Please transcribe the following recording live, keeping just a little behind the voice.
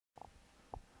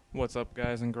What's up,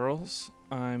 guys and girls?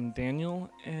 I'm Daniel,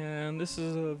 and this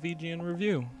is a VGN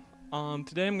review.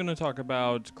 Today I'm going to talk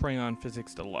about Crayon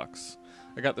Physics Deluxe.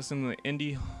 I got this in the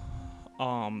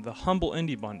the humble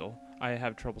indie bundle. I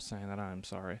have trouble saying that, I'm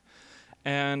sorry.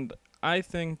 And I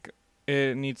think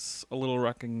it needs a little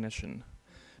recognition.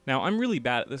 Now, I'm really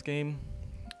bad at this game,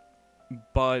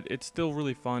 but it's still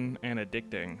really fun and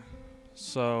addicting.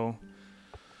 So,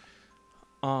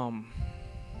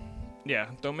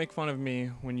 yeah, don't make fun of me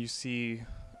when you see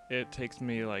it takes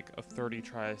me like 30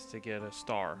 tries to get a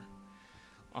star.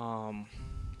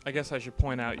 I guess I should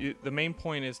point out, the main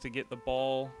point is to get the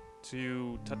ball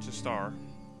to touch a star,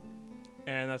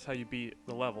 and that's how you beat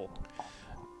the level.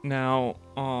 Now,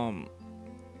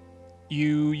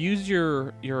 you use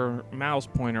your mouse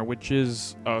pointer, which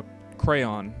is a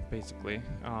crayon, basically,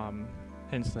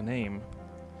 hence the name,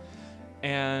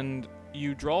 and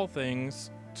you draw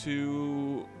things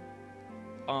to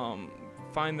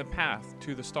find the path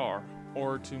to the star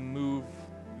or to move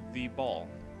the ball.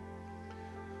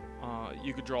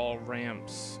 You could draw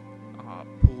ramps,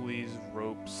 pulleys,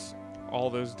 ropes, all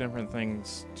those different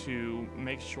things to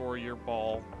make sure your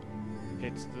ball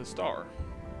hits the star.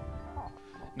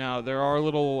 Now, there are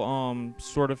little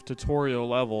sort of tutorial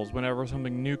levels. Whenever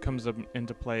something new comes up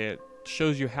into play, it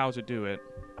shows you how to do it.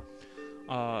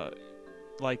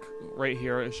 Like right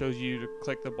here, it shows you to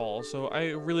click the ball, so I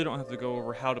really don't have to go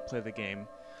over how to play the game,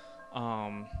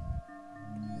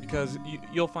 because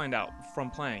you'll find out from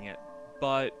playing it.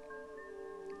 But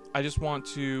I just want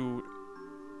to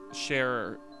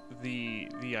share the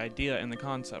idea and the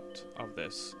concept of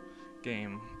this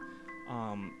game.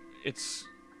 It's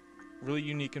really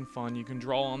unique and fun. You can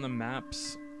draw on the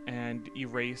maps and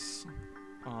erase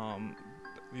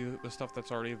the stuff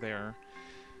that's already there,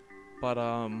 but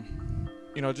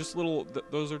you know, just little,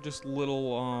 those are just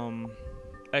little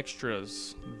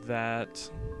extras that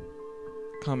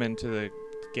come into the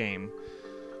game.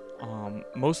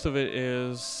 Most of it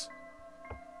is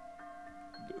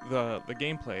the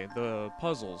gameplay, the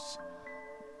puzzles.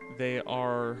 They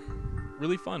are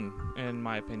really fun, in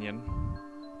my opinion.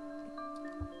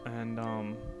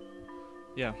 And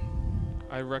yeah,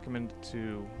 I recommend it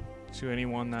to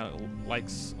anyone that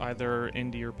likes either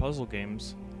indie or puzzle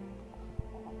games.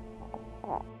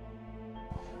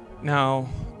 Now,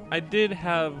 I did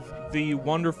have the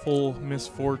wonderful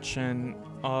misfortune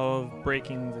of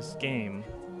breaking this game.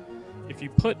 If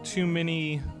you put too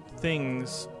many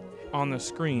things on the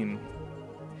screen,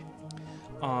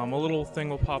 a little thing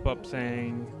will pop up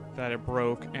saying that it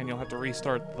broke and you'll have to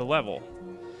restart the level.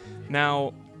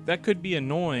 Now, that could be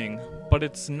annoying, but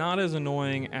it's not as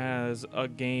annoying as a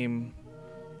game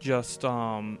just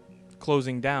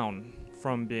closing down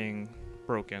from being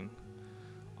broken.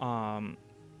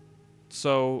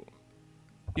 So,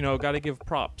 you know, gotta give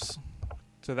props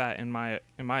to that in my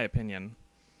opinion.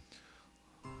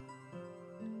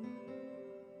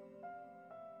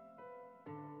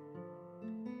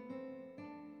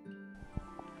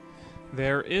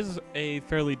 There is a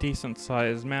fairly decent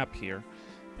sized map here,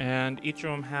 and each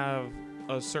of them have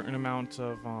a certain amount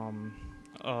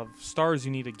of stars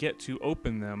you need to get to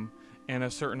open them, and a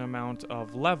certain amount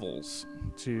of levels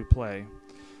to play.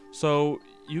 So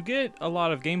you get a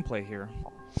lot of gameplay here.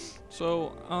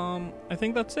 So I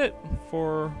think that's it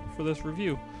for this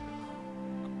review.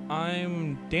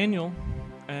 I'm Daniel,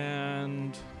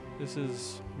 and this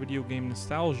is Video Game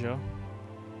Nostalgia.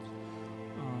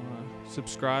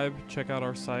 Subscribe, check out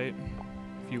our site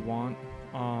if you want.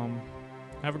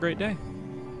 Have a great day.